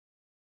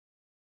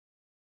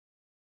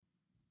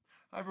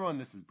Hi everyone,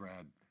 this is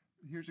Brad.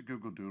 Here's a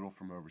Google Doodle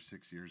from over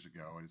 6 years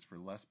ago, and it's for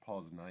Les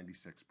Paul's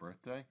 96th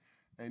birthday.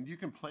 And you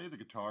can play the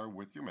guitar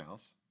with your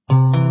mouse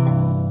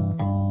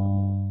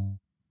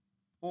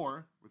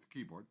or with the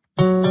keyboard.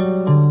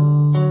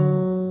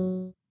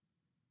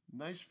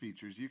 Nice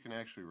features, you can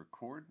actually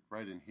record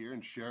right in here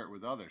and share it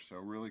with others. So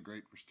really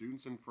great for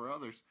students and for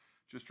others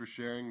just for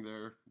sharing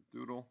their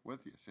doodle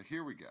with you. So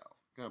here we go.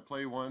 I'm going to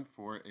play one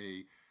for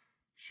a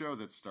show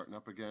that's starting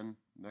up again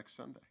next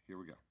Sunday. Here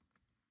we go.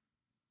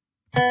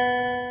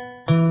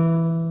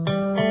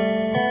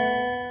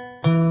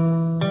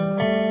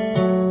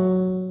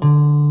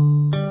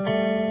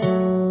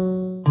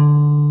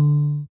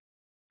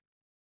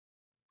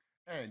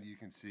 And you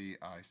can see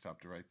I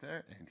stopped it right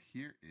there, and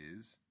here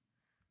is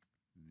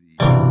the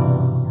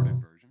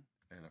recorded version.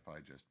 And if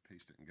I just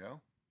paste it and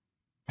go.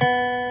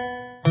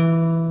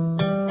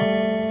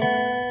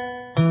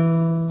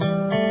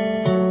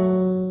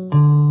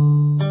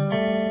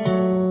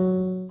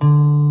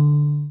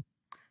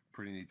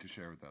 Pretty neat to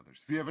share with others.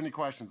 If you have any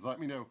questions, let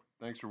me know.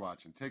 Thanks for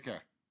watching. Take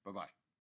care. Bye-bye.